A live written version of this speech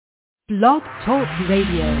Blog Talk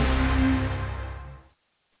Radio.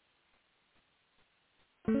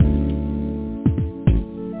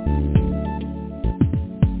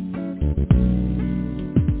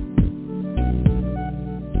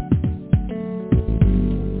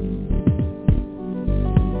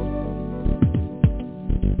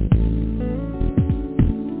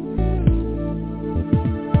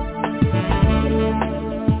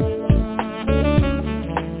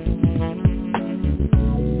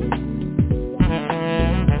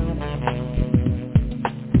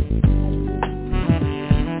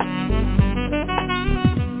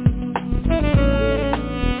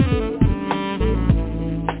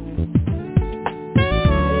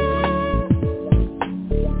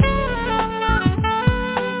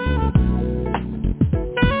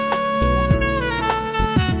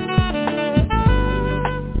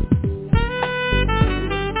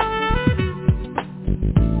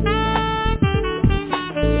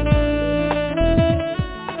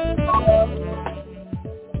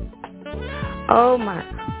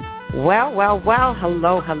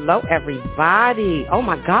 Well, hello, everybody. Oh,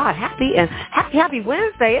 my God, happy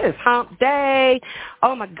Wednesday. It is hump day.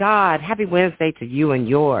 Oh, my God, happy Wednesday to you and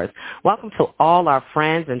yours. Welcome to all our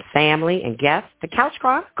friends and family and guests, the Couch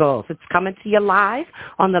Chronicles. It's coming to you live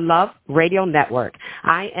on the Love Radio Network.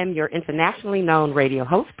 I am your internationally known radio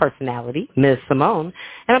host personality, Ms. Symone,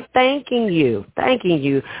 and I'm thanking you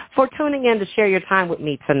for tuning in to share your time with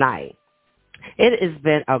me tonight. It has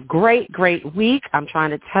been a great week, I'm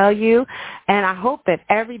trying to tell you, and I hope that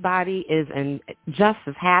everybody is just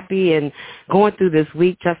as happy and going through this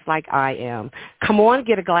week just like I am. Come on,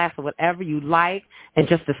 get a glass of whatever you like, and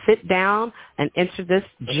just to sit down and enter this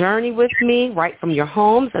journey with me right from your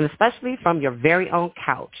homes and especially from your very own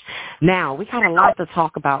couch. Now, we got a lot to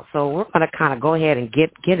talk about, so we're going to kind of go ahead and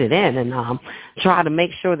get it in and try to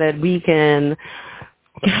make sure that we can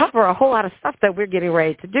cover a whole lot of stuff that we're getting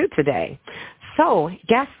ready to do today. So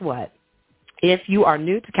guess what? If you are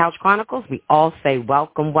new to Couch Chronicles, we all say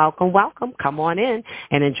welcome. Come on in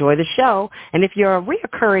and enjoy the show. And if you're a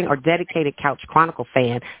reoccurring or dedicated Couch Chronicle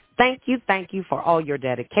fan, thank you for all your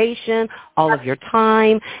dedication, all of your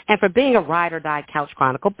time, and for being a ride or die Couch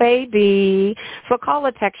Chronicle baby. So call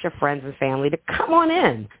or text your friends and family to come on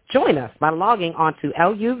in. Join us by logging on to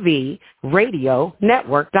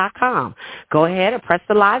LUVRadioNetwork.com. Go ahead and press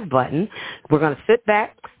the live button. We're going to sit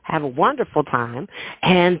back, have a wonderful time,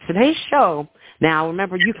 and today's show, now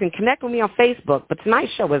remember you can connect with me on Facebook, but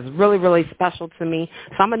tonight's show is really special to me,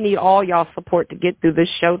 so I'm going to need all y'all support to get through this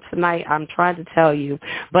show tonight. I'm trying to tell you.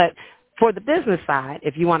 But for the business side,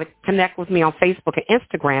 if you want to connect with me on Facebook and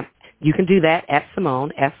Instagram, you can do that at Symone,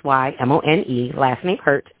 Symone, last name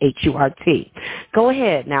Hurt, Hurt. Go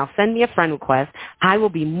ahead. Now send me a friend request. I will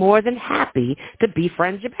be more than happy to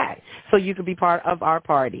befriend you back so you can be part of our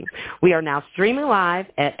party. We are now streaming live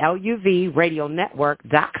at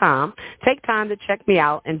LUVRadioNetwork.com. Take time to check me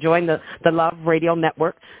out and join the Love Radio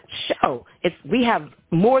Network show. We have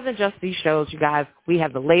more than just these shows, you guys. We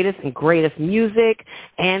have the latest and greatest music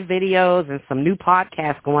and videos and some new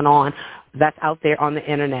podcasts going on that's out there on the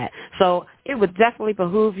internet. So it would definitely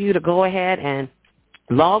behoove you to go ahead and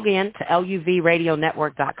log in to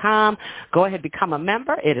LUVRadioNetwork.com. Go ahead, become a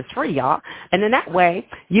member. It is free, y'all. And in that way,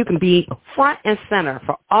 you can be front and center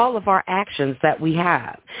for all of our actions that we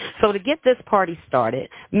have. So to get this party started,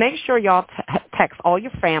 make sure y'all text all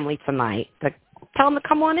your family tonight to tell them to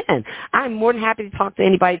come on in. I'm more than happy to talk to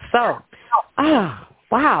anybody. So,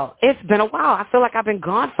 wow, it's been a while. I feel like I've been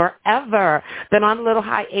gone forever. Been on a little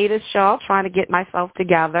hiatus, y'all, trying to get myself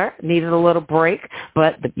together. Needed a little break,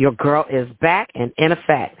 but your girl is back and in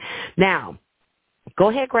effect. Now, go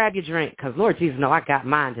ahead, grab your drink, because Lord Jesus, no, I got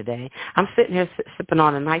mine today. I'm sitting here sipping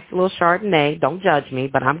on a nice little Chardonnay. Don't judge me,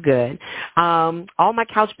 but I'm good. All my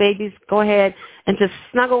couch babies, go ahead and just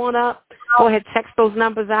snuggle on up. Go ahead, text those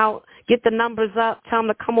numbers out. Get the numbers up. Tell them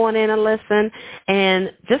to come on in and listen. And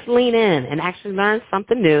just lean in and actually learn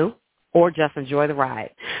something new or just enjoy the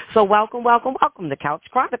ride. So welcome to Couch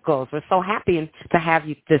Chronicles. We're so happy to have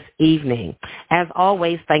you this evening. As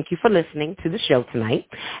always, thank you for listening to the show tonight.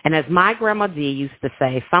 And as my grandma D used to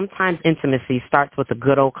say, sometimes intimacy starts with a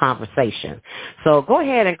good old conversation. So go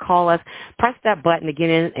ahead and call us. Press that button to get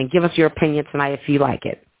in and give us your opinion tonight if you like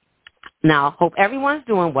it. Now, hope everyone's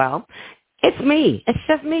doing well. It's me. It's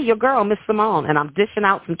just me, your girl, Miss Symone, and I'm dishing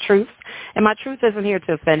out some truth. And my truth isn't here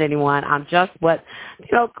to offend anyone. I'm just going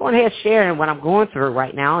ahead sharing what I'm going through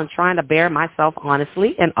right now and trying to bear myself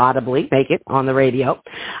honestly and audibly, make it on the radio.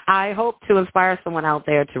 I hope to inspire someone out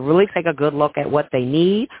there to really take a good look at what they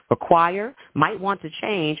need, require, might want to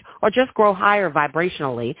change, or just grow higher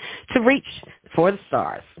vibrationally to reach for the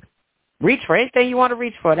stars. Reach for anything you want to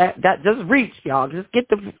reach for. That just reach, y'all. Just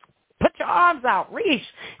put your arms out. Reach.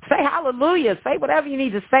 Say hallelujah. Say whatever you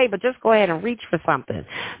need to say, but just go ahead and reach for something.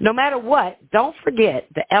 No matter what, don't forget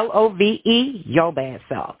the LOVE, your bad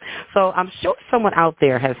self. So I'm sure someone out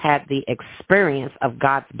there has had the experience of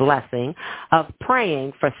God's blessing of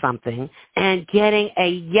praying for something and getting a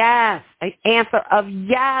yes, an answer of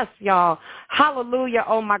yes, y'all. Hallelujah.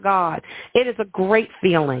 Oh, my God. It is a great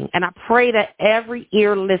feeling, and I pray that every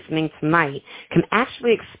ear listening tonight can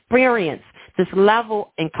actually experience this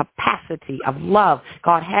level and capacity of love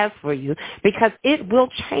God has for you, because it will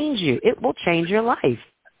change you. It will change your life.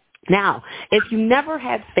 Now, if you never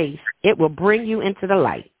had faith, it will bring you into the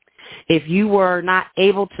light. If you were not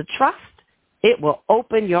able to trust, it will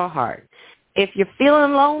open your heart. If you're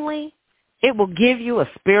feeling lonely, it will give you a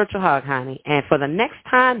spiritual hug, honey. And for the next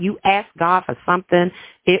time you ask God for something,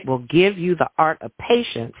 it will give you the art of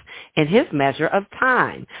patience and his measure of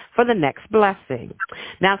time for the next blessing.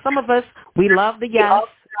 Now, some of us, we love the yes.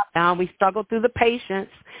 We struggle through the patience.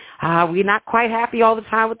 We're not quite happy all the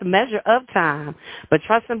time with the measure of time, but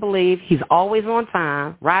trust and believe he's always on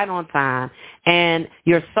time, right on time, and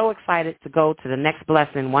you're so excited to go to the next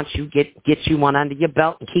blessing once you get you one under your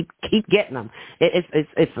belt and keep getting them.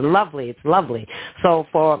 It's lovely. It's lovely. So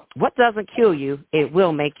for what doesn't kill you, it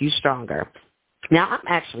will make you stronger. Now, I'm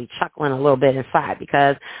actually chuckling a little bit inside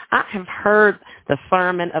because I have heard the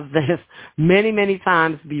sermon of this many, many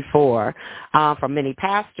times before from many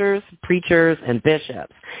pastors, preachers, and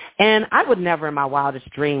bishops. And I would never in my wildest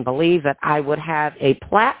dream believe that I would have a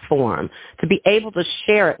platform to be able to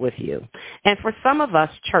share it with you. And for some of us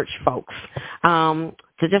church folks,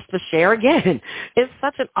 to share again, it's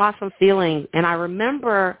such an awesome feeling. And I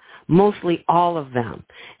remember mostly all of them.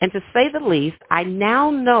 And to say the least, I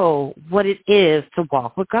now know what it is to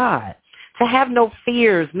walk with God, to have no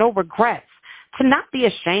fears, no regrets, to not be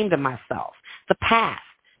ashamed of myself, the past,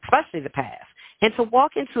 especially the past, and to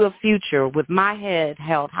walk into a future with my head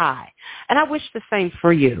held high. And I wish the same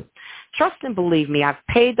for you. Trust and believe me, I've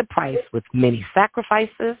paid the price with many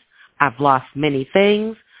sacrifices. I've lost many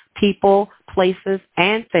things, people, places,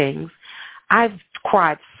 and things. I've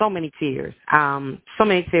cried so many tears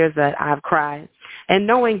that I've cried. And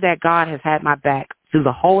knowing that God has had my back through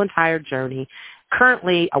the whole entire journey,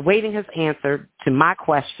 currently awaiting his answer to my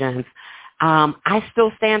questions, I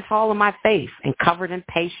still stand tall in my faith and covered in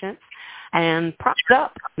patience and propped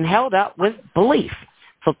up and held up with belief.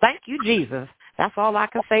 So thank you, Jesus. That's all I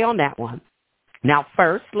can say on that one. Now,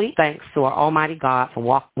 firstly, thanks to our Almighty God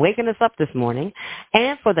for waking us up this morning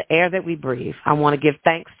and for the air that we breathe. I want to give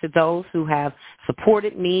thanks to those who have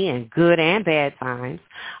supported me in good and bad times.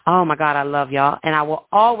 Oh, my God, I love y'all. And I will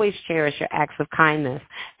always cherish your acts of kindness.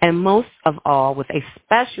 And most of all, with a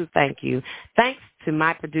special thank you, thanks to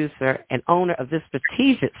my producer and owner of this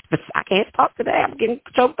prestigious, I can't talk today, I'm getting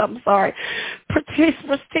choked up, I'm sorry,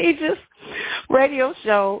 prestigious radio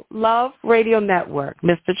show, Love Radio Network,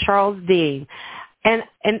 Mr. Charles Dean, and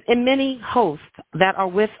many hosts that are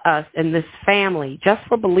with us in this family, just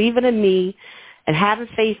for believing in me and having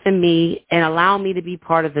faith in me and allowing me to be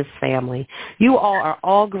part of this family. You all are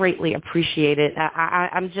all greatly appreciated.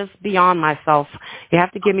 I'm just beyond myself. You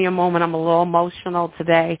have to give me a moment. I'm a little emotional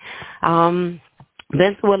today.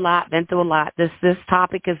 Been through a lot. This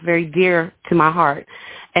topic is very dear to my heart,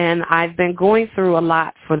 and I've been going through a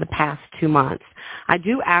lot for the past 2 months. I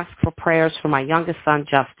do ask for prayers for my youngest son,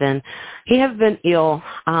 Justin. He has been ill,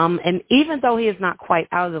 and even though he is not quite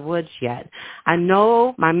out of the woods yet, I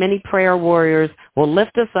know my many prayer warriors will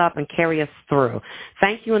lift us up and carry us through.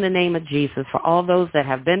 Thank you in the name of Jesus for all those that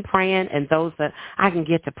have been praying and those that I can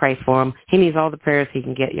get to pray for him. He needs all the prayers he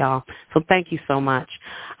can get, y'all. So thank you so much.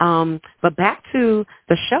 But back to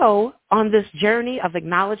the show. On this journey of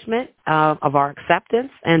acknowledgement of our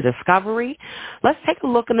acceptance and discovery, let's take a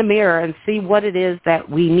look in the mirror and see what it is that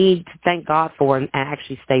we need to thank God for and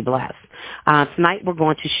actually stay blessed. Tonight we're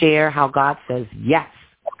going to share how God says yes,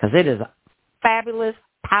 because it is a fabulous,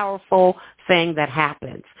 powerful thing that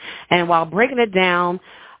happens. And while breaking it down,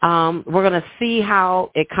 we're going to see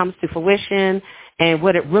how it comes to fruition and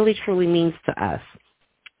what it really truly means to us.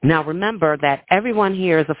 Now, remember that everyone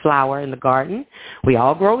here is a flower in the garden. We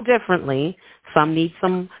all grow differently. Some need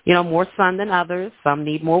some, more sun than others. Some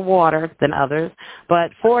need more water than others.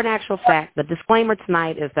 But for an actual fact, the disclaimer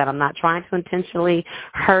tonight is that I'm not trying to intentionally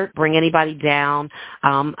hurt, bring anybody down,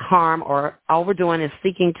 harm, or all we're doing is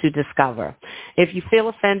seeking to discover. If you feel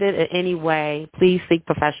offended in any way, please seek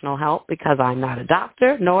professional help, because I'm not a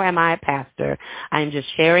doctor, nor am I a pastor. I'm just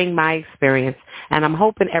sharing my experience, and I'm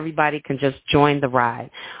hoping everybody can just join the ride.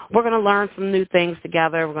 We're going to learn some new things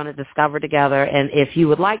together. We're going to discover together. And if you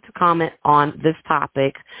would like to comment on this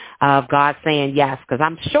topic of God saying yes, because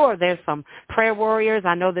I'm sure there's some prayer warriors.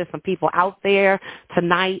 I know there's some people out there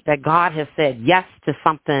tonight that God has said yes to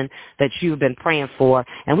something that you've been praying for,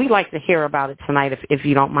 and we'd like to hear about it tonight if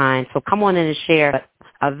you don't mind. So come on in and share.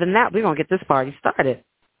 But other than that, we're going to get this party started.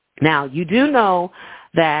 Now, you do know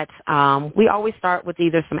that we always start with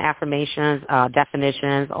either some affirmations,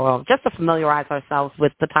 definitions, or just to familiarize ourselves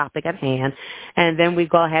with the topic at hand, and then we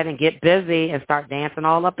go ahead and get busy and start dancing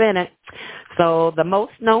all up in it. So the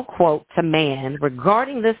most known quote to man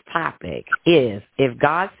regarding this topic is, if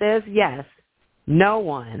God says yes, no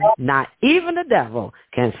one, not even the devil,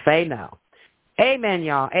 can say no. Amen,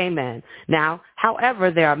 y'all. Amen. Now, however,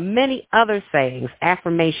 there are many other sayings,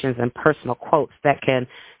 affirmations, and personal quotes that can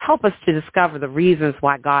help us to discover the reasons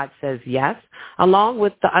why God says yes, along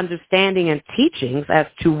with the understanding and teachings as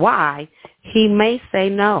to why he may say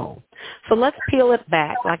no. So let's peel it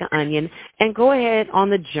back like an onion and go ahead on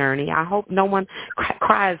the journey. I hope no one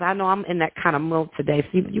cries. I know I'm in that kind of mood today,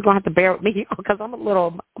 so you're going to have to bear with me because I'm a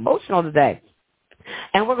little emotional today.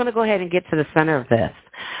 And we're going to go ahead and get to the center of this.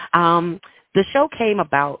 The show came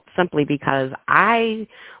about simply because I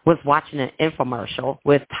was watching an infomercial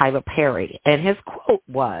with Tyler Perry, and his quote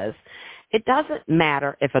was, "It doesn't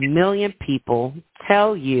matter if 1 million people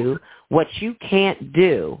tell you what you can't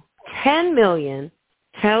do. 10 million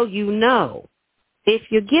tell you no.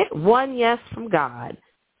 If you get one yes from God,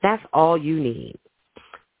 that's all you need."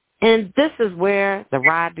 And this is where the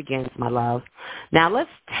ride begins, my love. Now,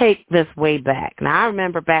 let's take this way back. Now, I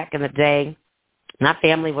remember back in the day, my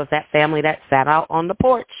family was that family that sat out on the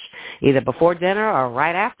porch, either before dinner or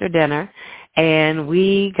right after dinner, and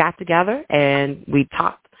we got together and we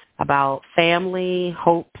talked about family,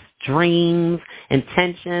 hopes, dreams,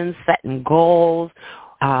 intentions, setting goals,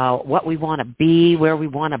 what we want to be, where we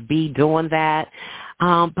want to be doing that.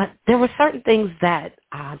 But there were certain things that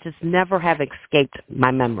just never have escaped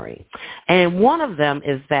my memory. And one of them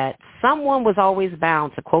is that someone was always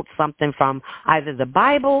bound to quote something from either the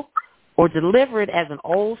Bible or deliver it as an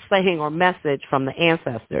old saying or message from the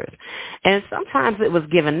ancestors. And sometimes it was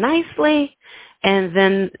given nicely and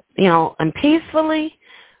then, and peacefully.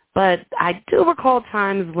 But I do recall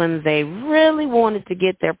times when they really wanted to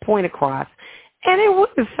get their point across, and it would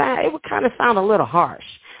kind of sound a little harsh.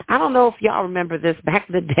 I don't know if y'all remember this back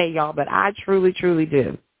in the day, y'all, but I truly, truly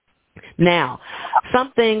do. Now,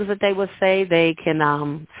 some things that they would say, they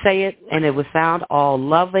can say it, and it would sound all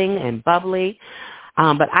loving and bubbly.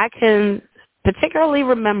 But I can particularly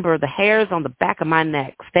remember the hairs on the back of my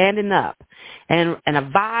neck standing up and a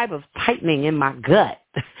vibe of tightening in my gut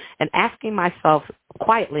and asking myself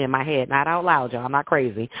quietly in my head, not out loud, y'all, I'm not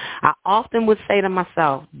crazy. I often would say to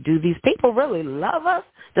myself, do these people really love us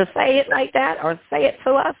to say it like that or say it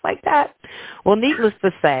to us like that? Well, needless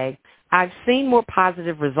to say, I've seen more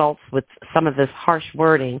positive results with some of this harsh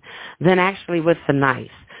wording than actually with the nice.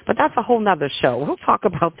 But that's a whole nother show. We'll talk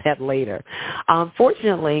about that later.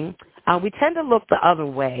 Fortunately, we tend to look the other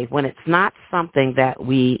way when it's not something that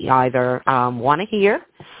we either want to hear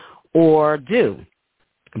or do.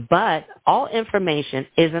 But all information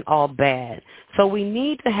isn't all bad. So we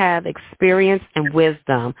need to have experience and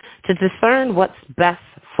wisdom to discern what's best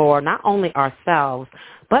for not only ourselves,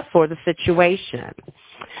 but for the situation.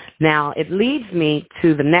 Now, it leads me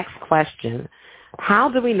to the next question. How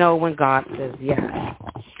do we know when God says yes?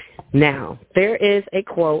 Now, there is a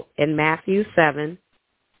quote in Matthew 7,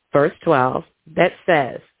 verse 12, that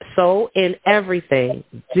says, "So in everything,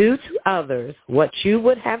 do to others what you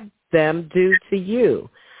would have them do to you.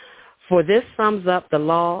 For this sums up the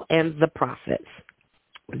law and the prophets."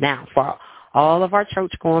 Now, for all of our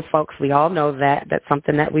church-going folks, we all know that. That's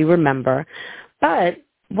something that we remember. But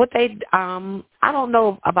what I don't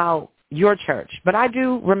know about your church, but I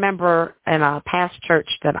do remember in a past church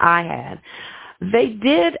that I had, they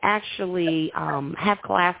did actually have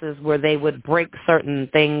classes where they would break certain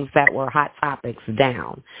things that were hot topics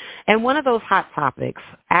down. And one of those hot topics,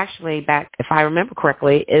 actually back, if I remember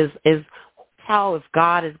correctly, is how if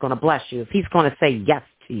God is going to bless you, if he's going to say yes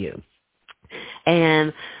to you.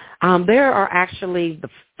 And there are actually the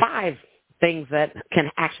 5 things that can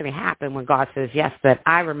actually happen when God says yes that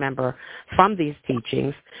I remember from these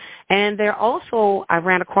teachings. And they're also, I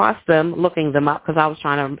ran across them, looking them up because I was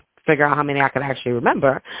trying to figure out how many I could actually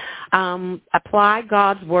remember.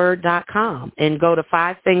 ApplyGodsWord.com and go to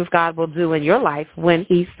 5 things God will do in your life when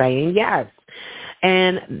he's saying yes.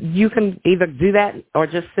 And you can either do that or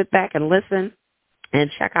just sit back and listen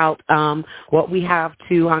and check out what we have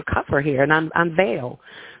to uncover here and unveil.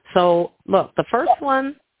 So, look, the first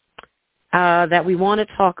one that we want to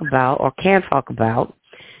talk about or can talk about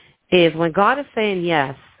is when God is saying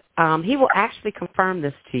yes, he will actually confirm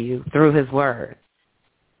this to you through his word.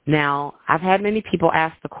 Now, I've had many people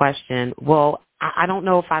ask the question, well, I don't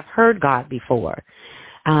know if I've heard God before.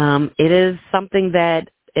 It is something that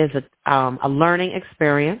is a learning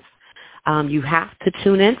experience. You have to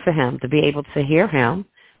tune into him to be able to hear him,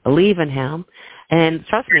 believe in him. And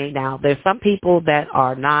trust me, now, there's some people that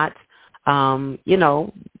are not,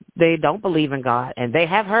 they don't believe in God, and they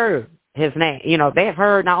have heard his name. They have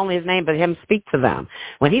heard not only his name, but him speak to them.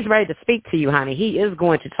 When he's ready to speak to you, honey, he is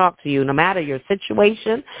going to talk to you no matter your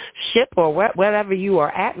situation, ship, or wherever you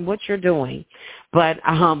are at and what you're doing. But,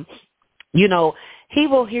 he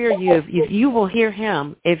will hear you. You will hear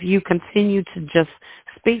him if you continue to just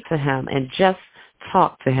speak to him and just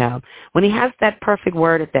talk to him. When he has that perfect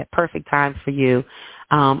word at that perfect time for you,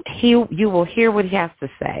 you will hear what he has to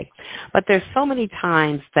say. But there's so many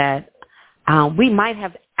times that we might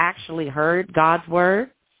have actually heard God's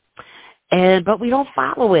word, but we don't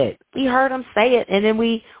follow it. We heard him say it, and then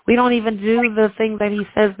we don't even do the thing that he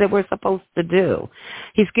says that we're supposed to do.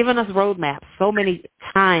 He's given us roadmaps so many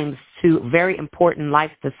times to very important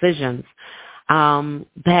life decisions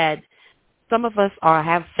that some of us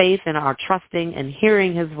have faith and are trusting and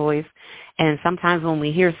hearing his voice, and sometimes when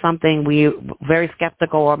we hear something, we're very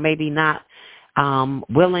skeptical or maybe not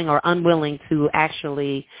willing or unwilling to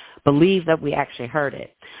actually believe that we actually heard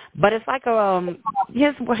it. But it's like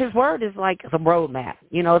his word is like the roadmap.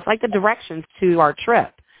 It's like the directions to our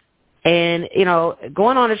trip. And,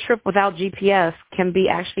 going on a trip without GPS can be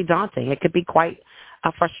actually daunting. It could be quite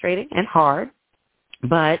frustrating and hard.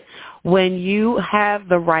 But when you have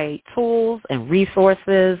the right tools and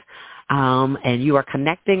resources, and you are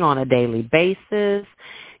connecting on a daily basis,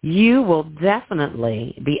 you will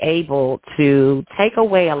definitely be able to take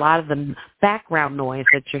away a lot of the background noise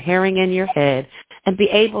that you're hearing in your head and be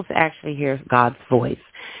able to actually hear God's voice.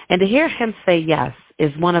 And to hear him say yes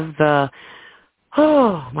is one of the,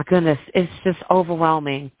 oh, my goodness, it's just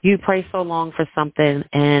overwhelming. You pray so long for something,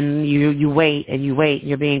 and you wait and you wait, and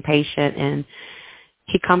you're being patient, and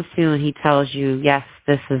he comes to you and he tells you, yes,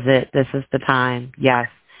 this is it. This is the time. Yes.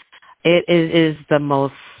 It is the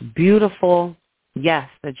most beautiful yes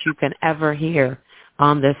that you can ever hear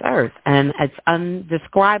on this earth, and it's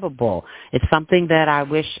undescribable. It's something that I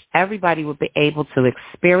wish everybody would be able to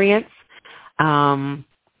experience. And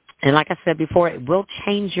like I said before, it will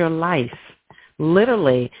change your life.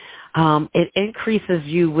 Literally, it increases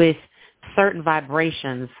you with certain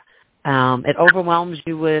vibrations. It overwhelms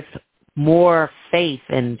you with more faith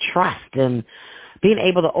and trust and being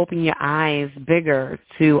able to open your eyes bigger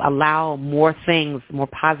to allow more things, more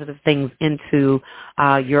positive things into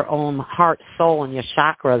your own heart, soul, and your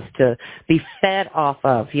chakras to be fed off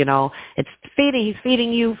of. It's feeding. He's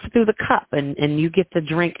feeding you through the cup, and you get to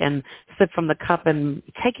drink and sip from the cup and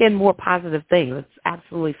take in more positive things. It's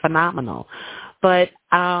absolutely phenomenal. But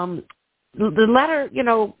the letter,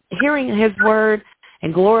 hearing his word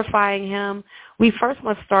and glorifying him, we first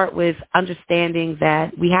must start with understanding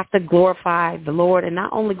that we have to glorify the Lord, and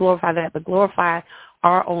not only glorify that, but glorify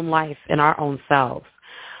our own life and our own selves.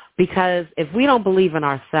 Because if we don't believe in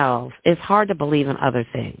ourselves, it's hard to believe in other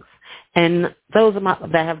things. And those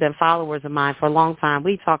that have been followers of mine for a long time,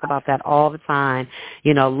 we talk about that all the time.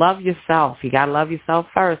 Love yourself. You got to love yourself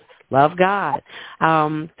first. Love God.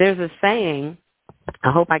 There's a saying, I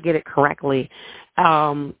hope I get it correctly,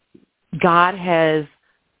 God has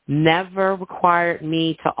never required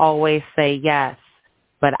me to always say yes,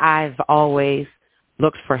 but I've always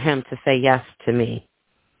looked for him to say yes to me.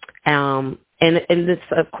 And it's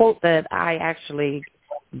a quote that I actually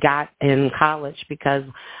got in college because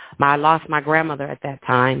I lost my grandmother at that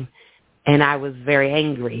time, and I was very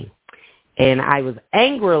angry. And I was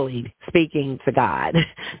angrily speaking to God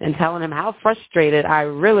and telling him how frustrated I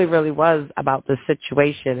really, really was about the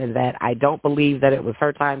situation, and that I don't believe that it was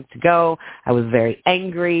her time to go. I was very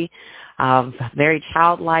angry, very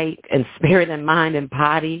childlike in spirit and mind and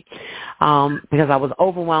body, because I was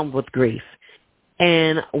overwhelmed with grief.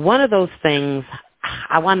 And one of those things,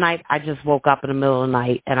 one night I just woke up in the middle of the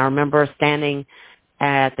night, and I remember standing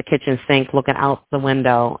at the kitchen sink looking out the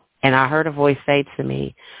window, and I heard a voice say to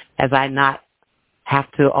me, you have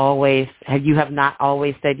not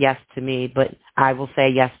always said yes to me, but I will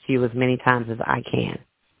say yes to you as many times as I can.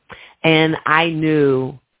 And I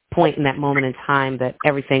knew, point in that moment in time, that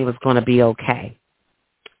everything was going to be okay.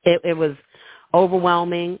 It was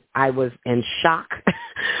overwhelming. I was in shock.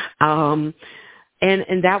 And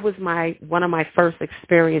that was one of my first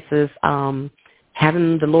experiences,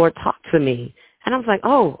 having the Lord talk to me. And I was like,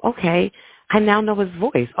 oh, okay. I now know his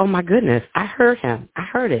voice. Oh, my goodness. I heard him. I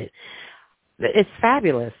heard it. it's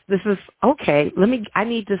fabulous. This is, okay, I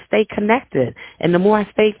need to stay connected. And the more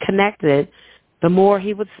I stayed connected, the more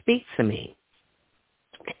he would speak to me.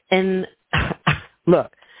 And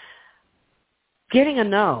look, getting a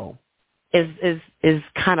no is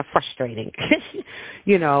kind of frustrating,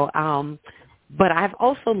 but I've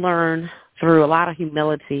also learned through a lot of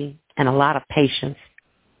humility and a lot of patience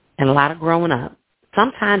and a lot of growing up,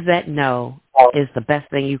 sometimes that no is the best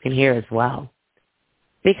thing you can hear as well.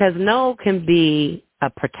 Because no can be a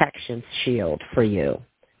protection shield for you.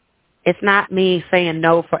 It's not me saying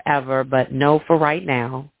no forever, but no for right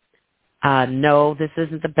now. No, this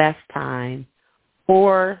isn't the best time.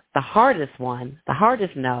 Or the hardest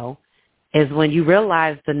no, is when you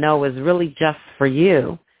realize the no is really just for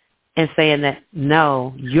you and saying that,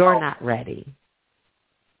 no, you're not ready.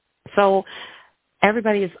 So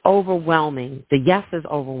everybody is overwhelming. The yes is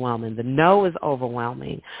overwhelming. The no is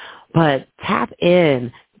overwhelming. But tap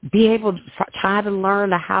in. Be able to try to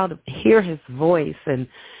learn how to hear his voice and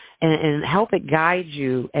help it guide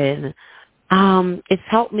you. And it's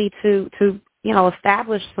helped me to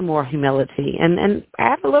establish some more humility and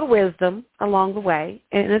add a little wisdom along the way.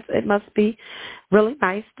 And it must be really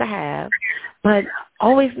nice to have. But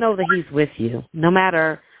always know that he's with you. No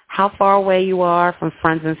matter how far away you are from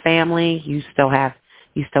friends and family, you still have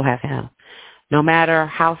him. No matter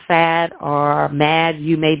how sad or mad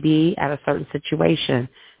you may be at a certain situation,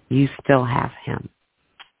 you still have him.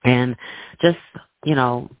 And just,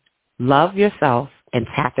 love yourself and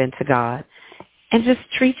tap into God and just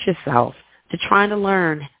treat yourself to trying to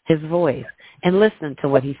learn his voice and listen to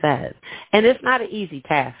what he says. And it's not an easy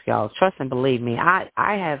task, y'all. Trust and believe me. I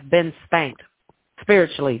have been spanked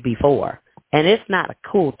spiritually before, and it's not a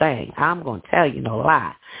cool thing. I'm going to tell you no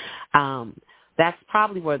lie. That's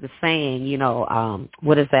probably where the saying,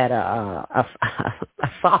 what is that, a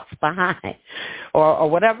soft behind, or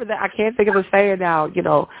whatever that, I can't think of the saying now,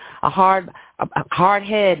 a hard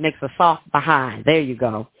head makes a soft behind. There you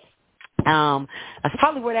go. That's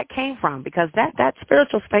probably where that came from, because that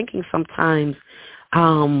spiritual spanking sometimes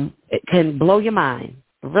it can blow your mind.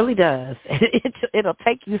 It really does. It'll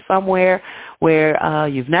take you somewhere where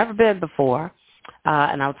you've never been before,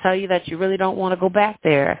 and I'll tell you that you really don't want to go back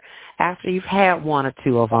there after you've had one or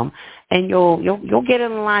two of them, and you'll get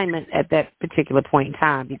in alignment at that particular point in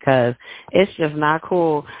time, because it's just not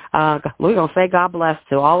cool. We're going to say God bless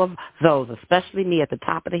to all of those, especially me at the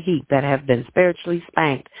top of the heap, that have been spiritually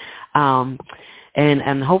spanked.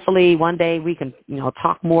 And hopefully one day we can,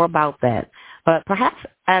 talk more about that. But perhaps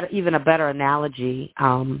add even a better analogy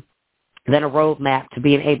than a roadmap to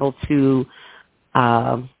being able to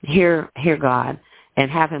hear God and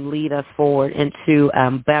have him lead us forward into a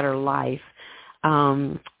better life.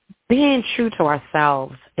 Being true to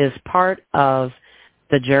ourselves is part of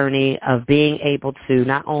the journey of being able to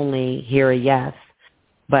not only hear a yes,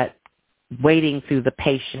 but waiting through the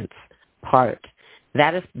patience part.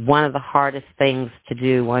 That is one of the hardest things to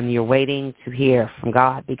do when you're waiting to hear from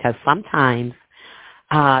God, because sometimes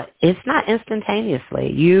it's not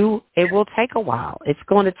instantaneously. It will take a while. It's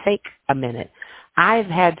going to take a minute. I've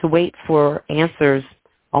had to wait for answers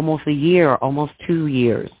almost a year, almost 2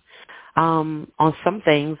 years. On some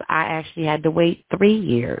things, I actually had to wait 3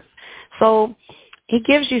 years. So he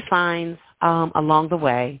gives you signs along the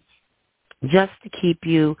way just to keep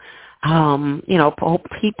you,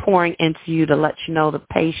 keep pouring into you to let you know the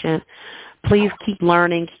patient. Please keep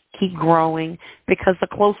learning, keep growing, because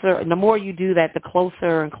the more you do that, the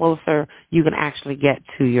closer and closer you can actually get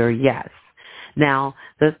to your yes. Now,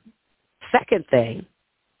 the second thing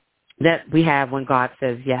that we have when God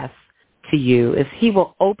says yes to you is he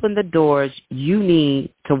will open the doors you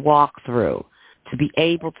need to walk through to be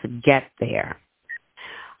able to get there.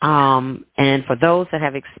 And for those that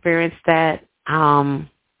have experienced that,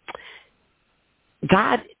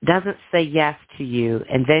 God doesn't say yes to you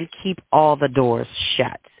and then keep all the doors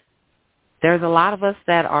shut. There's a lot of us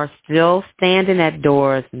that are still standing at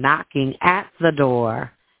doors, knocking at the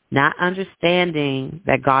door, not understanding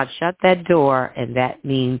that God shut that door, and that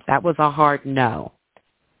means that was a hard no.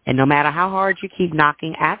 And no matter how hard you keep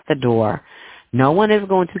knocking at the door, no one is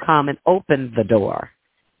going to come and open the door.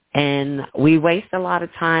 And we waste a lot of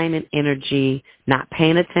time and energy not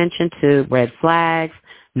paying attention to red flags,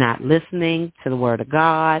 not listening to the Word of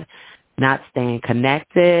God, not staying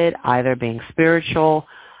connected, either being spiritual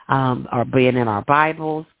or being in our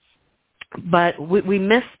Bibles. But we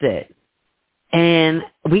missed it. And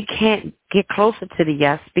we can't get closer to the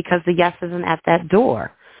yes because the yes isn't at that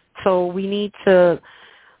door. So we need to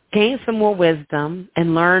gain some more wisdom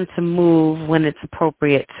and learn to move when it's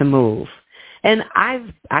appropriate to move. And I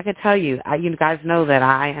can tell you, you guys know that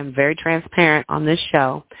I am very transparent on this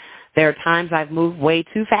show. There are times I've moved way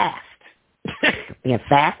too fast. Being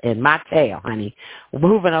fast in my tail, honey.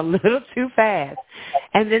 Moving a little too fast.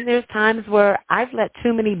 And then there's times where I've let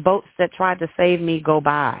too many boats that tried to save me go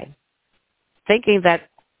by, thinking that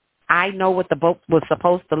I know what the boat was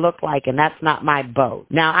supposed to look like, and that's not my boat.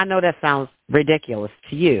 Now, I know that sounds ridiculous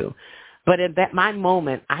to you, but in that my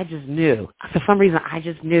moment, I just knew. For some reason, I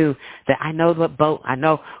just knew that I know what boat, I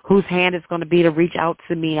know whose hand it's going to be to reach out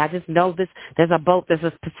to me. I just know this. There's a boat. There's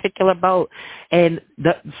a particular boat, and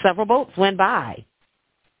several boats went by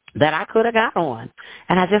that I could have got on,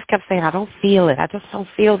 and I just kept saying, I don't feel it. I just don't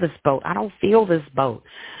feel this boat. I don't feel this boat.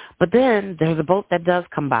 But then there's a boat that does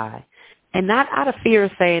come by, and not out of fear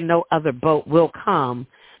of saying no other boat will come,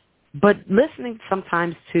 but listening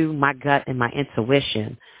sometimes to my gut and my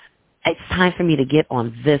intuition. It's time for me to get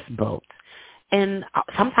on this boat. And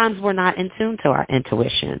sometimes we're not in tune to our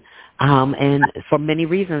intuition, and for many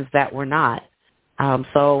reasons that we're not.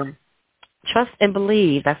 So trust and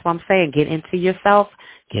believe. That's what I'm saying. Get into yourself,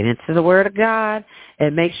 get into the Word of God,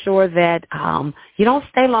 and make sure that you don't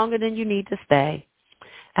stay longer than you need to stay.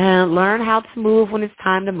 And learn how to move when it's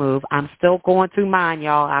time to move. I'm still going through mine,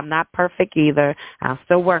 y'all. I'm not perfect either. I'm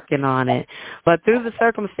still working on it. But through the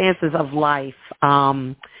circumstances of life,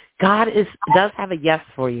 God does have a yes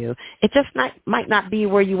for you. It just might not be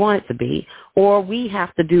where you want it to be, or we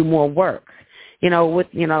have to do more work.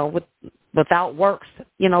 Without works,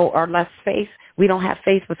 or less faith, we don't have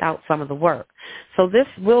faith without some of the work. So this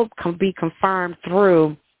will be confirmed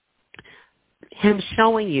through Him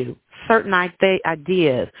showing you certain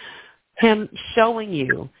ideas, Him showing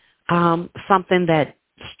you something that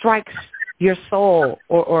strikes your soul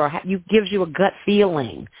or gives you a gut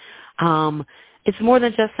feeling. It's more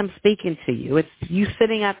than just Him speaking to you. It's you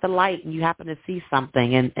sitting at the light and you happen to see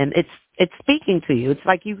something, and it's speaking to you. It's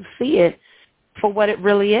like you see it for what it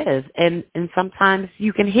really is, and sometimes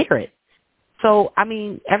you can hear it. So, I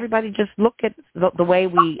mean, everybody just look at the way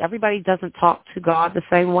everybody doesn't talk to God the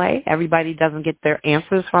same way. Everybody doesn't get their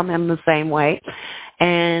answers from Him the same way.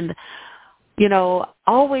 And,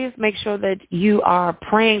 always make sure that you are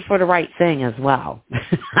praying for the right thing as well.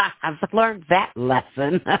 I've learned that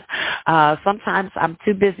lesson. Sometimes I'm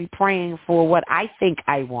too busy praying for what I think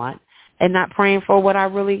I want and not praying for what I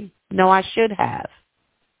really know I should have.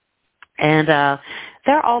 And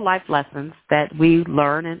they're all life lessons that we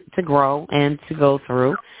learn and to grow and to go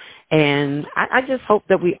through. And I just hope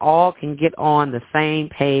that we all can get on the same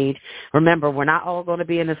page. Remember, we're not all going to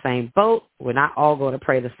be in the same boat. We're not all going to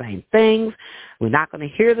pray the same things. We're not going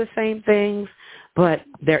to hear the same things. But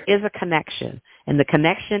there is a connection, and the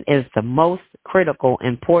connection is the most critical,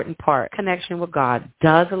 important part. Connection with God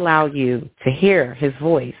does allow you to hear His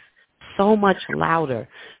voice so much louder,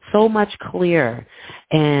 so much clearer,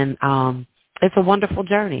 and it's a wonderful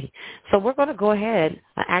journey. So we're going to go ahead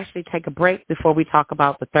and actually take a break before we talk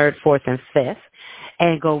about the third, fourth, and fifth,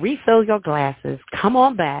 and go refill your glasses. Come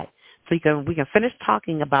on back so we can finish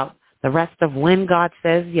talking about the rest of when God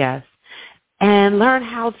says yes, and learn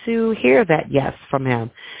how to hear that yes from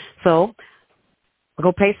Him. So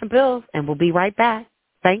we'll go pay some bills, and we'll be right back.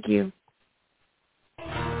 Thank you.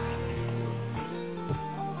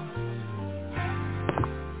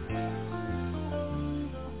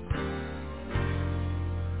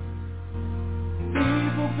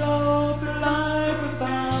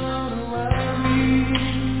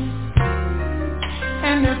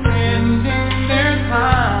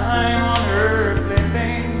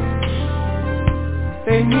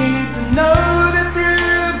 They need to know that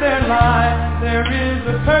through their life there is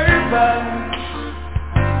a purpose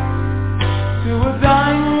to a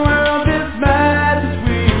dying world. This message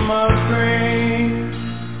we must bring.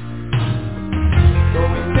 So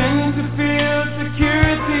we tend to feel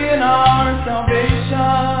security in our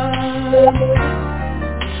salvation.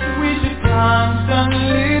 We should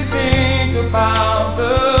constantly think about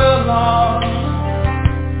the lost.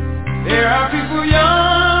 There are people young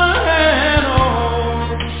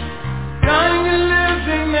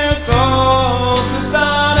souls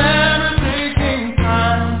without everything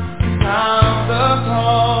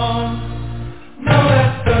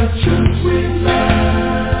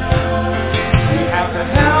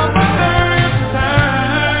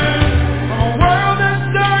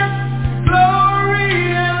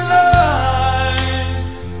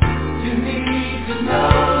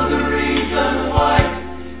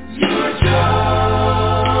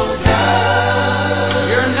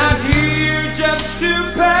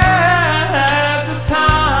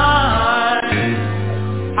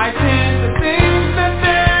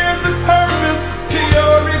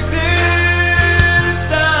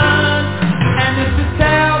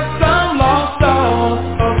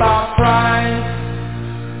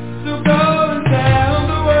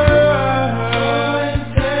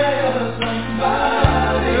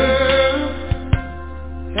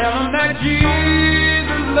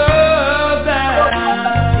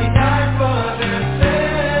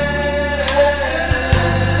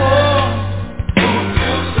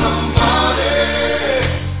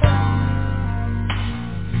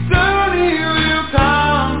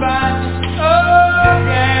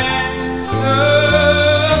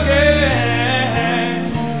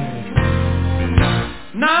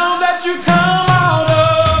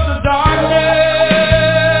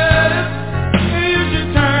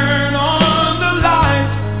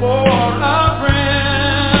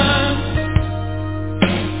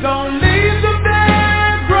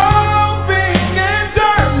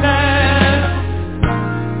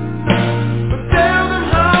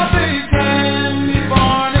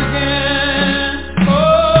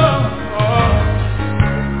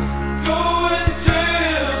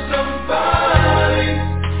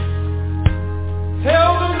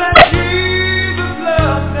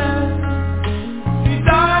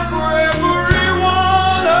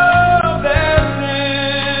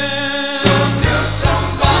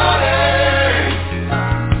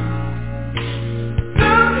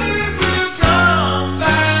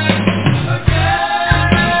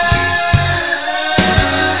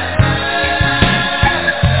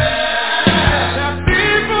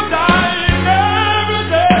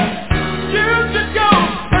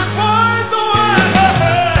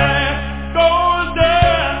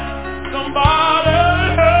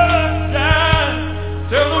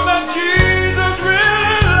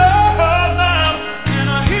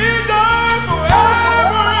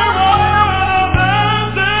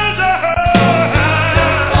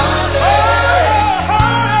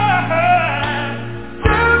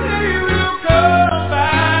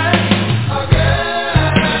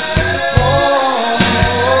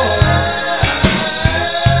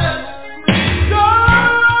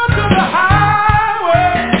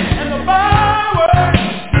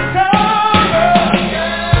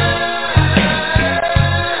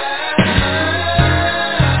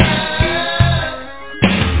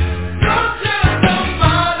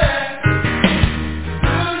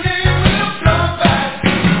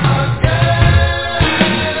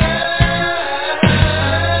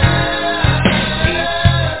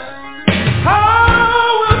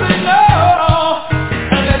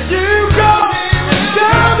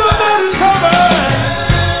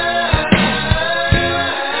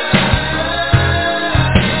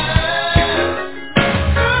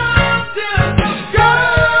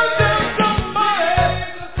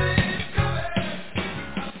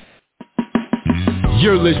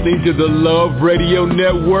You're listening to the Love Radio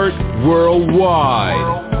Network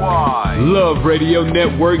worldwide.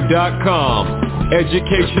 LoveRadioNetwork.com.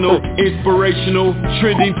 Educational, inspirational,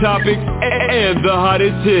 trending topics, and the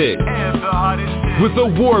hottest hits. With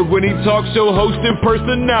award-winning talk show hosts and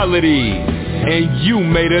personalities. And you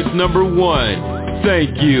made us number one.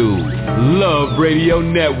 Thank you. Love Radio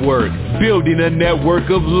Network. Building a network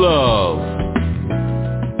of love.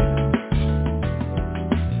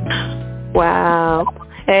 Wow.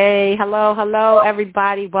 Hey, hello,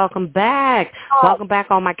 everybody. Welcome back. Welcome back,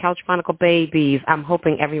 all my Couch Chronicle babies. I'm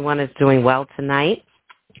hoping everyone is doing well tonight.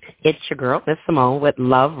 It's your girl, Miss Symone, with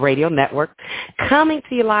Love Radio Network, coming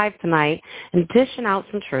to you live tonight and dishing out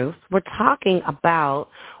some truth. We're talking about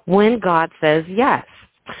when God says yes.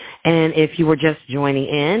 And if you were just joining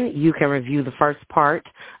in, you can review the first part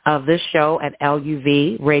of this show at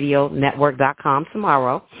LUVRadioNetwork.com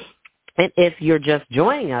tomorrow. And if you're just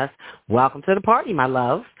joining us, welcome to the party, my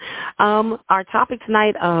love. Our topic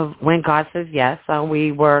tonight of when God says yes,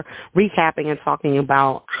 we were recapping and talking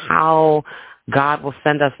about how God will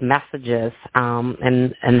send us messages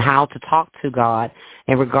and how to talk to God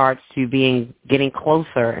in regards to getting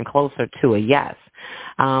closer and closer to a yes.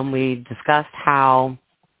 We discussed how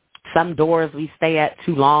some doors we stay at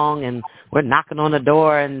too long and we're knocking on the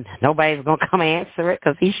door and nobody's going to come answer it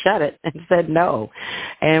because he shut it and said no.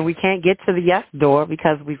 And we can't get to the yes door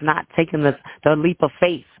because we've not taken the leap of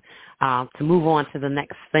faith to move on to the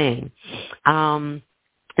next thing. And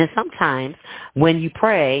sometimes when you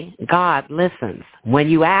pray, God listens. When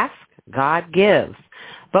you ask, God gives.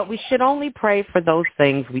 But we should only pray for those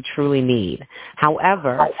things we truly need.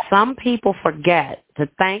 However, some people forget to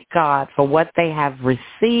thank God for what they have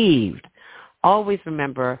received. Always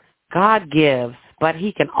remember, God gives, but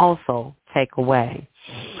he can also take away.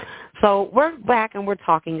 So we're back and we're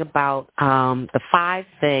talking about the 5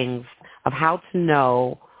 things of how to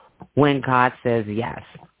know when God says yes.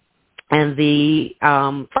 And the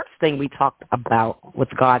first thing we talked about with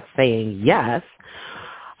God saying yes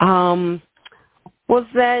was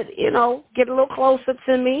that, get a little closer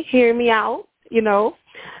to me, hear me out,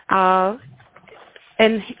 and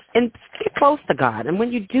get close to God. And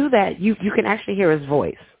when you do that, you can actually hear his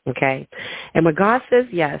voice, okay? And when God says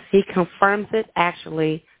yes, he confirms it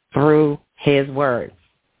actually through his word.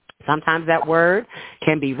 Sometimes that word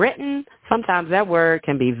can be written. Sometimes that word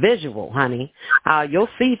can be visual, honey. You'll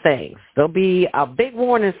see things. There'll be a big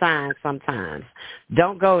warning sign sometimes.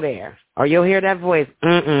 Don't go there. Or you'll hear that voice,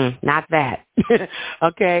 not that.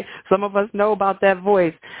 Okay? Some of us know about that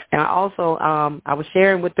voice. And I also, I was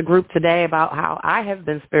sharing with the group today about how I have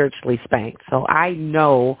been spiritually spanked. So I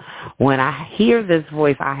know when I hear this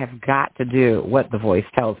voice, I have got to do what the voice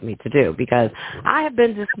tells me to do because I have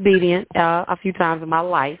been disobedient a few times in my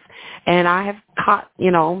life, and I have caught,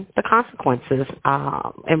 the consequences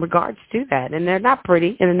in regards to that. And they're not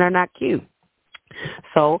pretty, and they're not cute.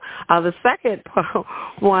 So the second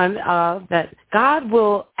one, that God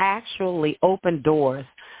will actually open doors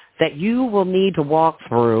that you will need to walk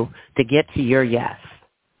through to get to your yes.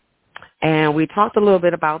 And we talked a little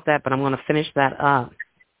bit about that, but I'm going to finish that up.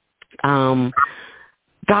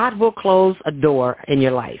 God will close a door in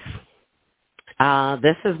your life.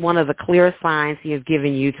 This is one of the clearest signs he has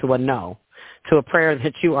given you to a no, to a prayer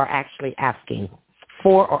that you are actually asking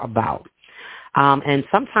for or about. And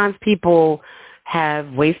sometimes people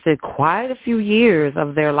have wasted quite a few years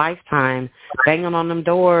of their lifetime banging on them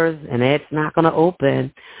doors, and it's not going to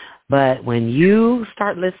open. But when you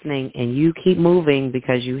start listening and you keep moving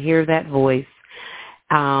because you hear that voice,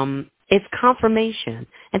 it's confirmation,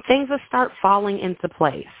 and things will start falling into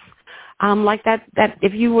place. Like that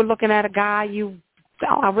if you were looking at a guy,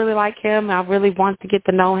 I really like him, I really want to get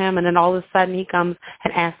to know him, and then all of a sudden he comes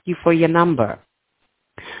and asks you for your number.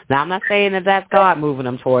 Now, I'm not saying that that's God moving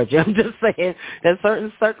them towards you. I'm just saying that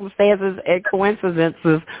certain circumstances and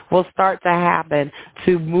coincidences will start to happen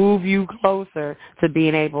to move you closer to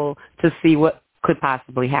being able to see what could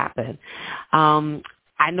possibly happen.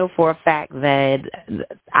 I know for a fact that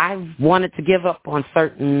I wanted to give up on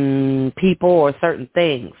certain people or certain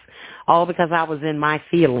things, all because I was in my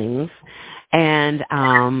feelings. And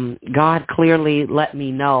God clearly let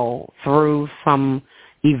me know through some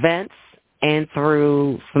events and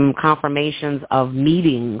through some confirmations of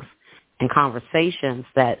meetings and conversations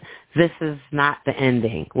that this is not the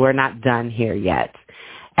ending. We're not done here yet.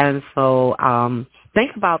 And so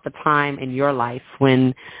think about the time in your life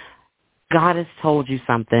when God has told you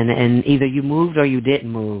something and either you moved or you didn't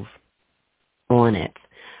move on it.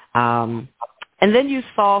 And then you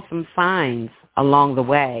saw some signs along the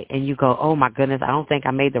way, and you go, oh, my goodness, I don't think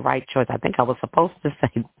I made the right choice. I think I was supposed to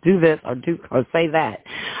say do this or say that.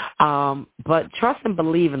 But trust and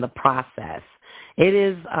believe in the process. It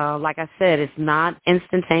is, like I said, it's not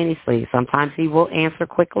instantaneously. Sometimes he will answer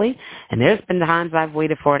quickly, and there's been times I've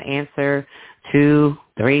waited for an answer 2-3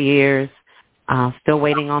 years, still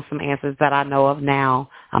waiting on some answers that I know of now.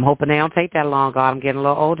 I'm hoping they don't take that long. God, I'm getting a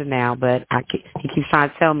little older now, but he keeps trying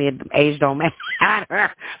to tell me age don't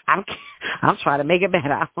matter. I'm trying to make it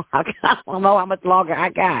better. I don't know how much longer I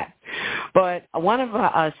got. But one of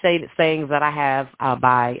the sayings that I have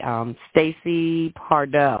by Stacy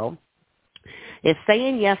Pardoe is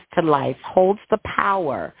saying yes to life holds the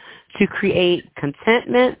power to create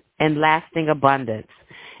contentment and lasting abundance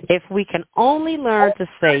if we can only learn to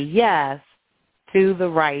say yes to the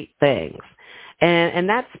right things. And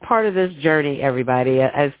that's part of this journey, everybody.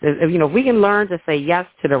 As you know, we can learn to say yes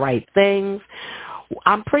to the right things.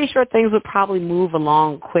 I'm pretty sure things would probably move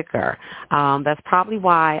along quicker. That's probably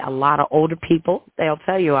why a lot of older people, they'll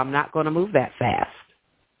tell you, I'm not going to move that fast.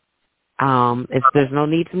 There's no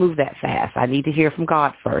need to move that fast. I need to hear from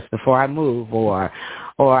God first before I move, or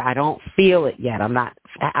I don't feel it yet.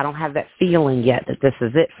 I don't have that feeling yet that this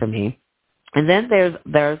is it for me. And then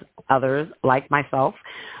there's others like myself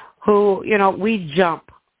who, you know, we jump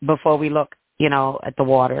before we look, you know, at the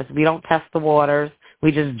waters. We don't test the waters.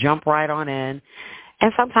 We just jump right on in.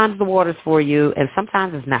 And sometimes the water's for you, and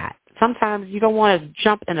sometimes it's not. Sometimes you don't want to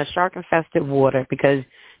jump in a shark-infested water because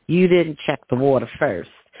you didn't check the water first.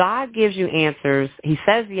 God gives you answers. He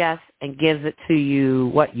says yes and gives it to you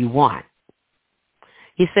what you want.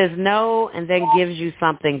 He says no and then gives you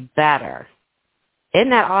something better. Isn't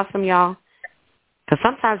that awesome, y'all? Because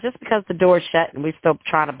sometimes just because the door's shut and we still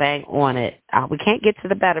try to bang on it, we can't get to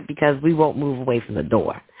the better because we won't move away from the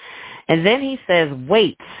door. And then he says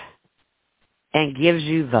wait and gives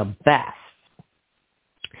you the best.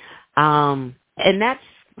 And that's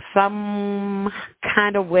some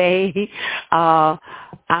kind of way.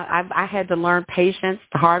 I had to learn patience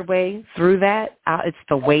the hard way through that. It's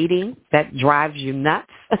the waiting that drives you nuts.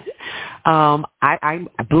 I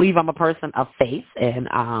believe I'm a person of faith, and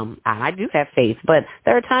I do have faith, but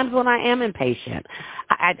there are times when I am impatient.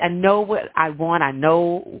 I know what I want. I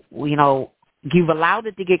know, you know, you've allowed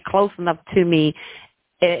it to get close enough to me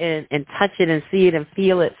and touch it and see it and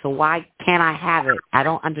feel it, so why can't I have it? I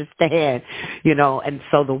don't understand, you know. And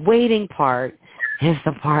so the waiting part is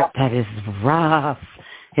the part that is rough.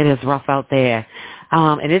 It is rough out there.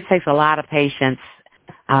 And it takes a lot of patience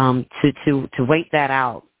to wait that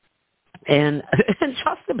out. And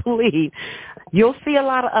trust and believe, you'll see a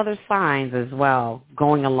lot of other signs as well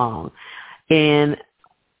going along. And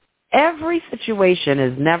every situation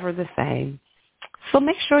is never the same. So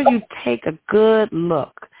make sure you take a good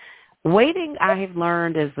look. Waiting, I have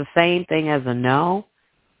learned, is the same thing as a no.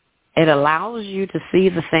 It allows you to see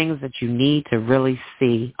the things that you need to really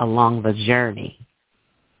see along the journey.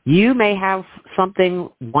 You may have something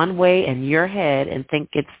one way in your head and think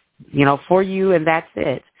it's, you know, for you and that's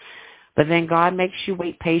it. But then God makes you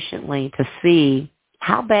wait patiently to see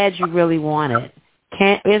how bad you really want it.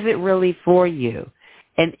 Is it really for you?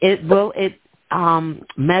 And will it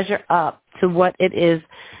measure up to what it is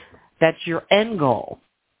that's your end goal?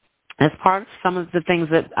 As part of some of the things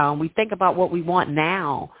that we think about what we want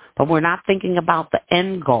now, but we're not thinking about the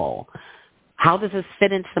end goal. How does this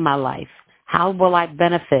fit into my life? How will I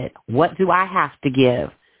benefit? What do I have to give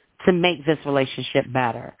to make this relationship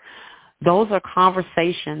better? Those are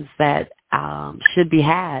conversations that should be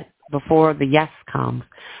had before the yes comes.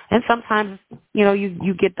 And sometimes, you know,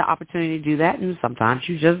 you get the opportunity to do that, and sometimes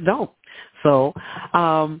you just don't. So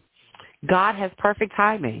God has perfect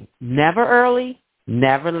timing. Never early,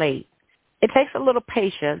 never late. It takes a little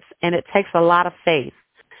patience, and it takes a lot of faith.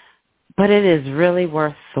 But it is really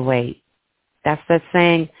worth the wait. That's that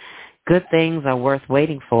saying, good things are worth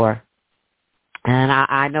waiting for. And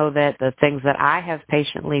I know that the things that I have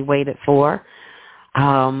patiently waited for,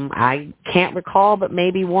 I can't recall, but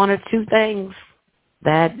maybe one or two things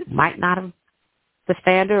that might not have the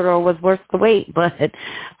standard or was worth the wait. But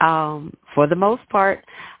for the most part,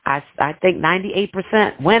 I think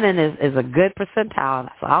 98% winning is a good percentile.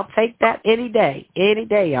 So I'll take that any day,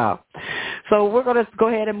 y'all. So we're going to go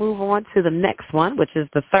ahead and move on to the next one, which is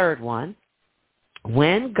the third one.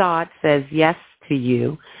 When God says yes to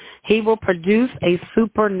you, he will produce a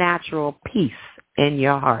supernatural peace in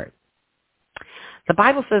your heart. The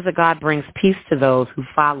Bible says that God brings peace to those who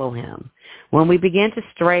follow him. When we begin to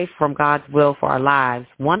stray from God's will for our lives,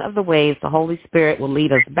 one of the ways the Holy Spirit will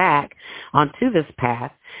lead us back onto this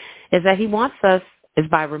path is that he wants us is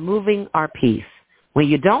by removing our peace. When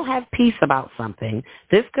you don't have peace about something,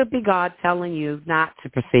 this could be God telling you not to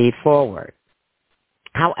proceed forward.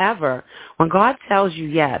 However, when God tells you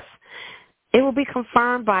yes, it will be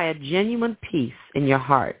confirmed by a genuine peace in your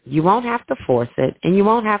heart. You won't have to force it, and you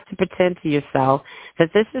won't have to pretend to yourself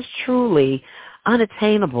that this is truly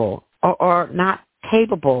unattainable or not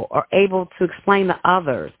capable or able to explain to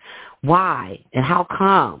others why and how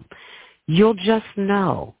come. You'll just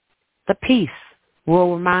know. The peace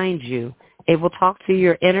will remind you. It will talk to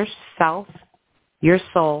your inner self, your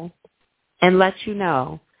soul, and let you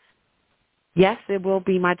know, yes, it will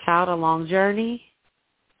be, my child, a long journey,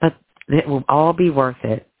 but it will all be worth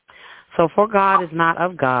it. So for God is not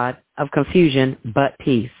of God, of confusion, but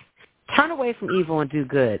peace. Turn away from evil and do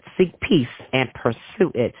good. Seek peace and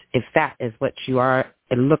pursue it, if that is what you are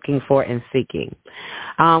looking for and seeking.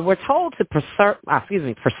 We're told to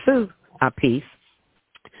pursue peace,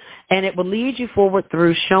 and it will lead you forward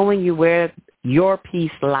through showing you where your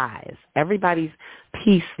peace lies. Everybody's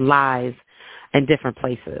peace lies in different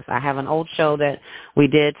places. I have an old show that we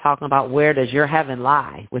did talking about where does your heaven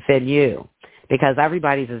lie within you, because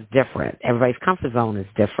everybody's is different. Everybody's comfort zone is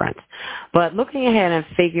different. But looking ahead and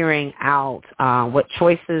figuring out what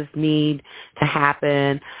choices need to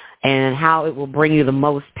happen and how it will bring you the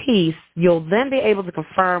most peace, you'll then be able to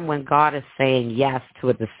confirm when God is saying yes to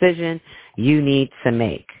a decision you need to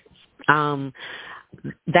make.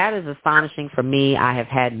 That is astonishing for me. I have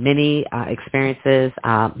had many experiences,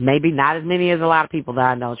 maybe not as many as a lot of people that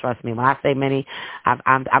I know. Trust me, when I say many,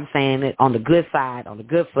 I'm saying it on the good side, on the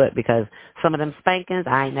good foot, because some of them spankings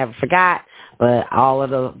I ain't never forgot, but all of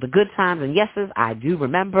the good times and yeses I do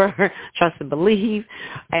remember, trust and believe.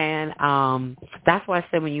 And that's why I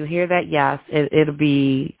said when you hear that yes, it'll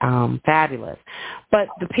be fabulous. But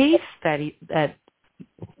the peace that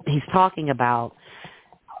he's talking about,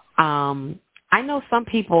 I know some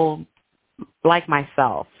people, like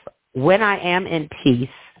myself, when I am in peace,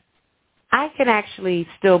 I can actually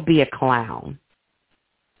still be a clown.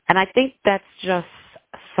 And I think that's just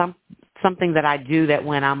something that I do, that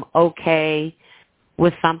when I'm okay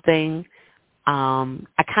with something,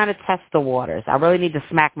 I kind of test the waters. I really need to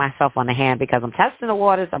smack myself on the hand because I'm testing the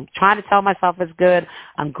waters. I'm trying to tell myself it's good,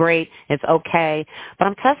 I'm great, it's okay. But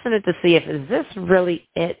I'm testing it to see if, is this really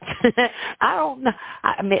it? I don't know.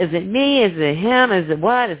 I mean, is it me? Is it him? Is it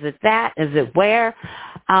what? Is it that? Is it where?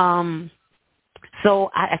 So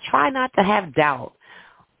I try not to have doubt.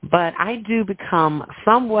 But I do become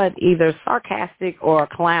somewhat either sarcastic or a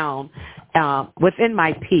clown within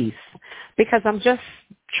my peace, because I'm just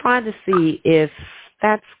trying to see if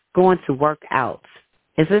that's going to work out.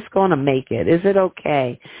 Is this going to make it? Is it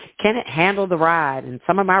okay? Can it handle the ride? And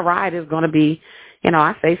some of my ride is going to be,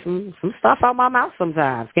 I say some stuff out my mouth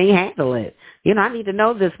sometimes. Can you handle it? I need to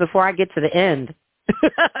know this before I get to the end.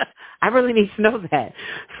 I really need to know that.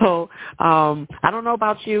 So I don't know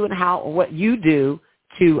about you and what you do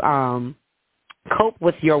to cope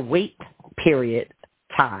with your wait period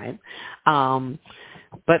time.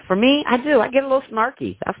 But for me, I do. I get a little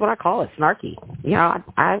snarky. That's what I call it, snarky.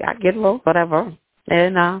 I get a little whatever.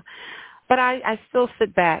 And but I still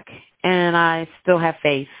sit back and I still have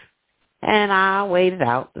faith. And I wait it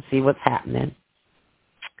out to see what's happening.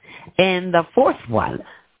 And the fourth one,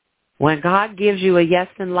 when God gives you a yes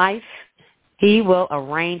in life, he will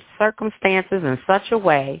arrange circumstances in such a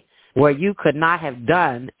way where you could not have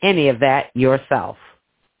done any of that yourself.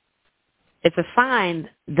 It's a sign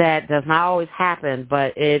that does not always happen,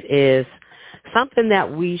 but it is something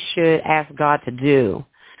that we should ask God to do.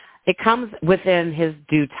 It comes within his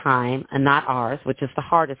due time and not ours, which is the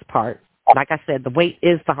hardest part. Like I said, the wait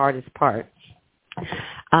is the hardest part.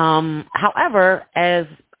 However, as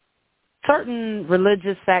certain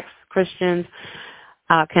religious sects, Christians,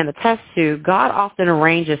 can attest to, God often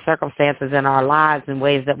arranges circumstances in our lives in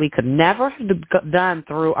ways that we could never have done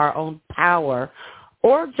through our own power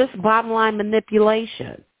or just bottom line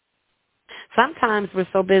manipulation. Sometimes we're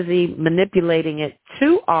so busy manipulating it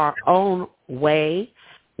to our own way,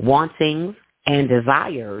 wantings, and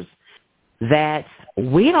desires that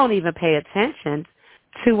we don't even pay attention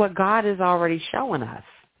to what God is already showing us.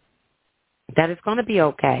 That it's going to be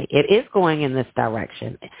okay. It is going in this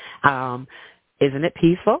direction. Isn't it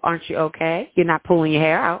peaceful? Aren't you okay? You're not pulling your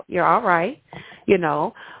hair out. You're all right,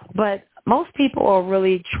 But most people are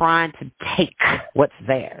really trying to take what's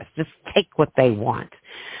theirs, just take what they want.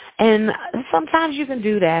 And sometimes you can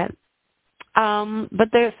do that, but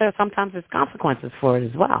there's sometimes there's consequences for it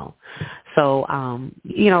as well. So,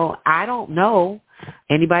 I don't know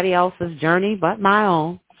anybody else's journey but my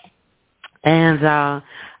own. And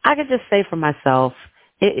I could just say for myself,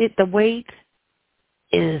 the wait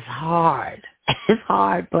is hard. It's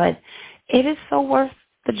hard, but it is so worth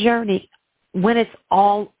the journey when it's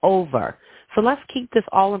all over. So let's keep this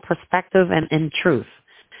all in perspective and in truth.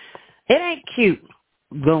 It ain't cute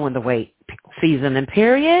going the wait season and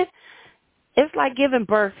period. It's like giving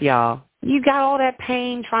birth, y'all. You got all that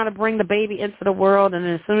pain trying to bring the baby into the world, and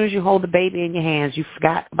then as soon as you hold the baby in your hands, you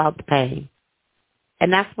forgot about the pain.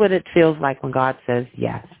 And that's what it feels like when God says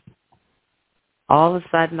yes. All of a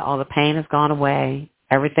sudden, all the pain has gone away.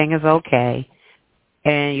 Everything is okay.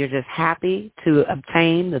 And you're just happy to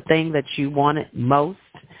obtain the thing that you wanted most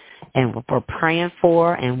and were praying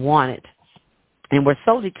for and wanted. And we're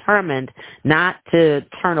so determined not to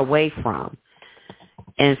turn away from.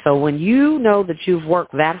 And so when you know that you've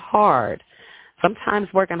worked that hard, sometimes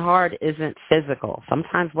working hard isn't physical.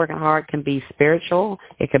 Sometimes working hard can be spiritual.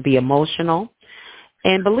 It could be emotional.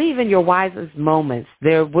 And believe in your wisest moments.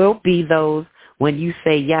 There will be those when you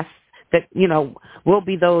say yes, that, will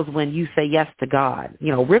be those when you say yes to God.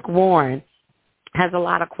 Rick Warren has a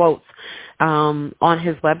lot of quotes on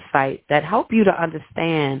his website that help you to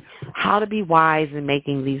understand how to be wise in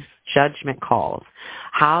making these judgment calls,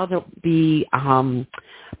 how to be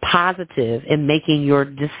positive in making your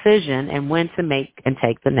decision and when to make and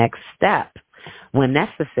take the next step when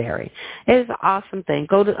necessary. It is an awesome thing.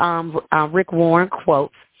 Go to Rick Warren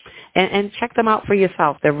quotes and check them out for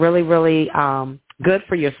yourself. They're really, really good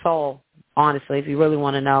for your soul, honestly, if you really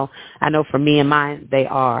want to know. I know for me and mine, they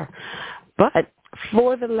are. But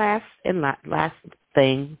for the last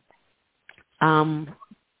thing,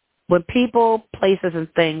 when people, places, and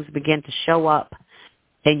things begin to show up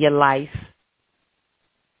in your life,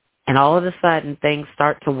 and all of a sudden things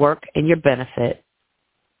start to work in your benefit,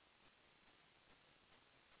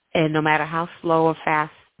 and no matter how slow or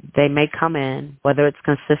fast they may come in, whether it's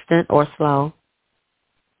consistent or slow,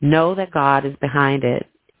 know that God is behind it,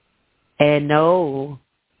 and know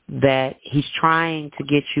that he's trying to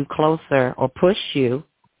get you closer or push you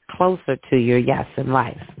closer to your yes in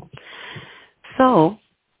life. So,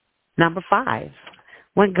 number 5,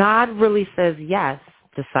 when God really says yes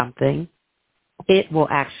to something, it will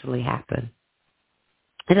actually happen.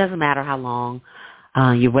 It doesn't matter how long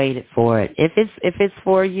you waited for it. If it's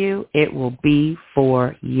for you, it will be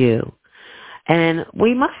for you. And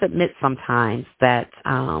we must admit sometimes that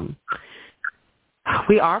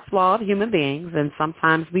we are flawed human beings, and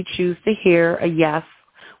sometimes we choose to hear a yes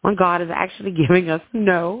when God is actually giving us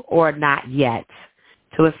no or not yet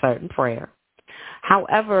to a certain prayer.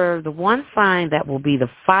 However, the one sign that will be the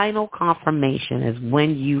final confirmation is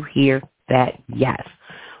when you hear that yes,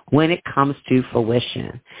 when it comes to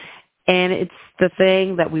fruition. And it's the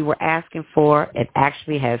thing that we were asking for. It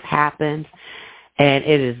actually has happened, and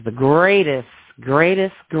it is the greatest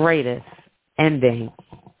ending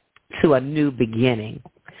to a new beginning,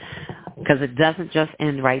 because it doesn't just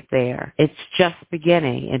end right there. It's just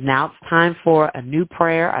beginning, and now it's time for a new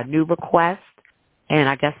prayer, a new request, and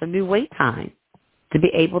I guess a new wait time to be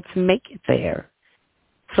able to make it there.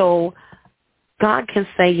 So God can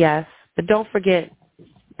say yes, but don't forget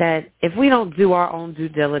that if we don't do our own due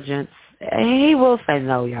diligence, he will say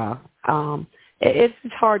no, y'all. It's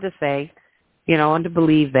hard to say, and to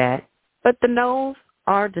believe that, but the no's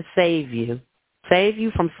are to save you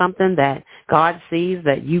from something that God sees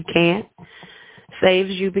that you can't,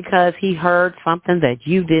 saves you because he heard something that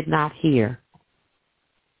you did not hear.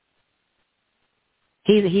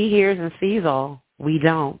 He hears and sees all. We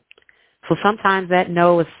don't. So sometimes that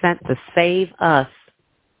no is sent to save us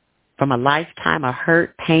from a lifetime of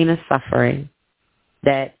hurt, pain, and suffering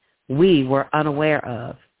that we were unaware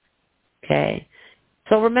of. Okay?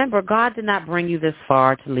 So remember, God did not bring you this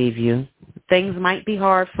far to leave you. Things might be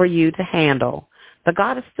hard for you to handle, but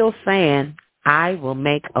God is still saying, I will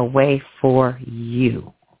make a way for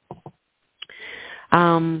you.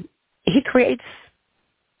 He creates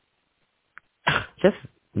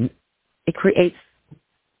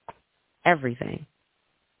everything.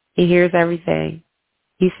 He hears everything.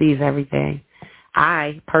 He sees everything.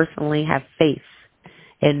 I personally have faith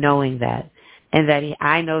in knowing that, and that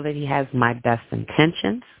I know that he has my best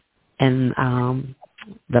intentions and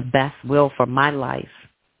the best will for my life.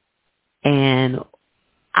 And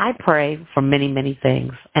I pray for many, many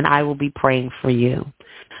things, and I will be praying for you.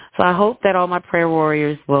 So I hope that all my prayer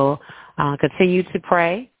warriors will continue to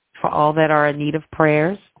pray for all that are in need of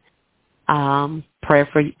prayers. Pray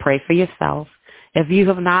for yourself. If you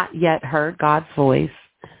have not yet heard God's voice,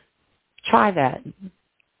 try that.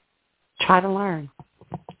 Try to learn.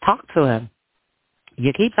 Talk to him.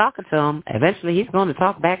 You keep talking to him, eventually he's going to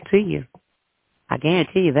talk back to you. I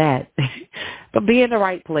guarantee you that. But be in the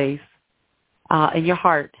right place, in your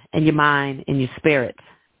heart, in your mind, in your spirit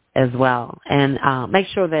as well. And make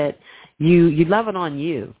sure that you love it on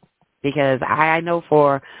you. because I know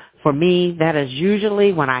for me, that is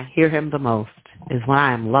usually when I hear him the most, is when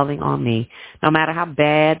I am loving on me. No matter how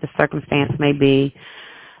bad the circumstance may be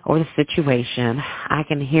or the situation, I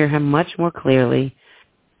can hear him much more clearly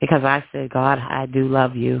because I said, God, I do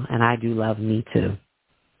love you, and I do love me too.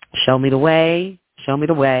 Show me the way,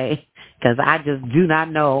 because I just do not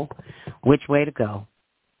know which way to go.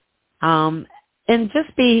 And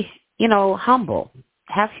just be, humble.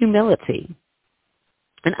 Have humility.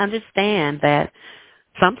 And understand that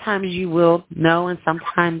sometimes you will know and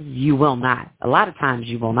sometimes you will not. A lot of times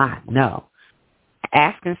you will not know.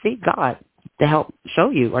 Ask and seek God to help show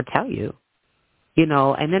you or tell you,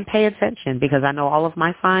 and then pay attention, because I know all of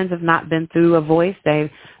my signs have not been through a voice.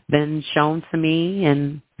 They've been shown to me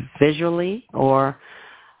and visually, or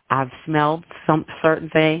I've smelled some certain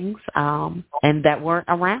things and that weren't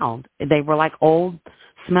around. They were like old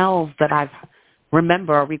smells that I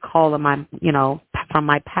remember or recall in my, from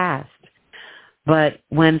my past. But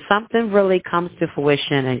when something really comes to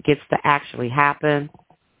fruition and gets to actually happen,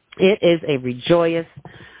 it is a rejoicous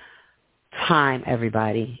time,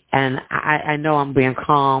 everybody. And I know I'm being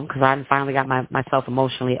calm because I finally got myself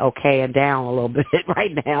emotionally okay and down a little bit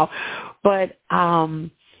right now. But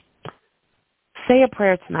say a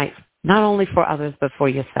prayer tonight, not only for others but for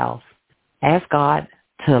yourself. Ask God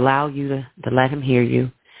to allow you to let him hear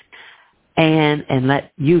you and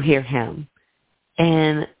let you hear him.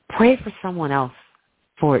 And pray for someone else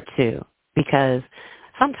for it too, because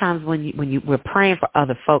sometimes when we're praying for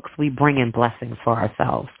other folks, we bring in blessings for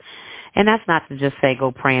ourselves. And that's not to just say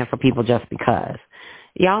go praying for people just because.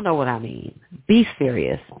 Y'all know what I mean. Be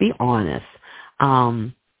serious. Be honest.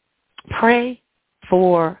 Pray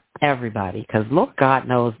for everybody, because Lord God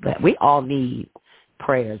knows that we all need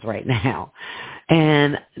prayers right now.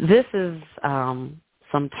 And this is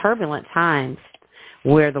some turbulent times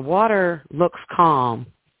where the water looks calm,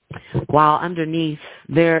 while underneath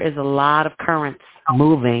there is a lot of currents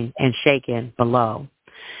moving and shaking below.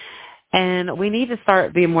 And we need to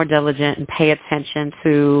start being more diligent and pay attention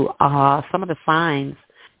to some of the signs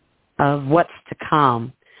of what's to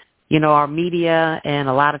come. Our media and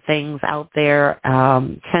a lot of things out there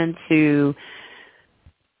tend to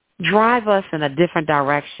drive us in a different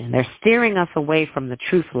direction. They're steering us away from the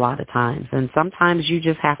truth a lot of times. And sometimes you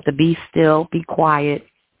just have to be still, be quiet,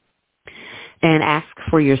 and ask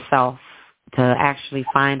for yourself to actually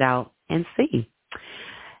find out and see.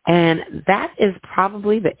 And that is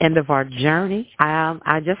probably the end of our journey.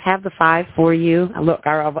 I just have the 5 for you. Look,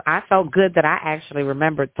 I felt good that I actually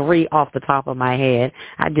remembered 3 off the top of my head.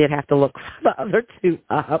 I did have to look the other 2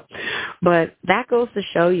 up. But that goes to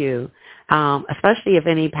show you, especially if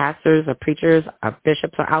any pastors or preachers or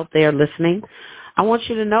bishops are out there listening, I want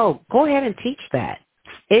you to know, go ahead and teach that.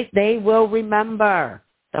 They will remember.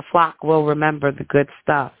 The flock will remember the good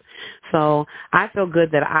stuff. So I feel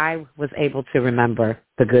good that I was able to remember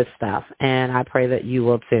the good stuff, and I pray that you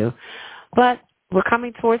will too. But we're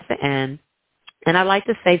coming towards the end, and I'd like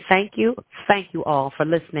to say thank you all for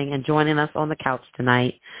listening and joining us on the couch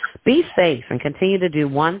tonight. Be safe and continue to do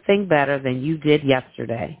one thing better than you did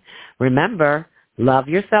yesterday. Remember, love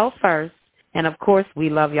yourself first, and of course, we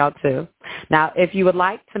love y'all too. Now, if you would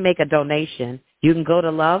like to make a donation, you can go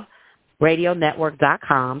to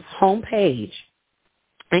loveradionetwork.com's homepage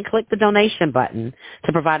and click the donation button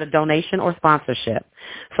to provide a donation or sponsorship.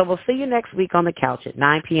 So we'll see you next week on the couch at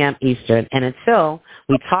 9 p.m. Eastern. And until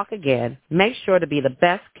we talk again, make sure to be the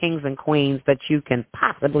best kings and queens that you can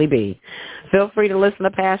possibly be. Feel free to listen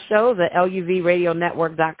to past shows at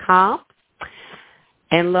LUVradionetwork.com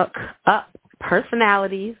and look up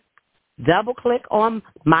personalities. Double-click on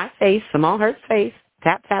my face, Symone Hurt's face.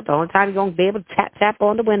 Tap, tap. The only time you're going to be able to tap, tap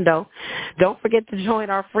on the window. Don't forget to join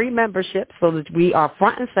our free membership so that we are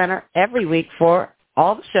front and center every week for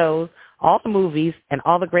all the shows, all the movies, and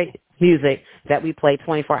all the great music that we play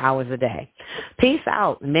 24 hours a day. Peace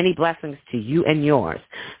out. Many blessings to you and yours.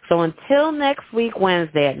 So until next week,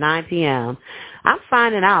 Wednesday at 9 p.m., I'm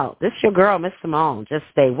signing out. This is your girl, Miss Symone. Just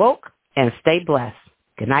stay woke and stay blessed.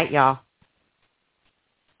 Good night, y'all.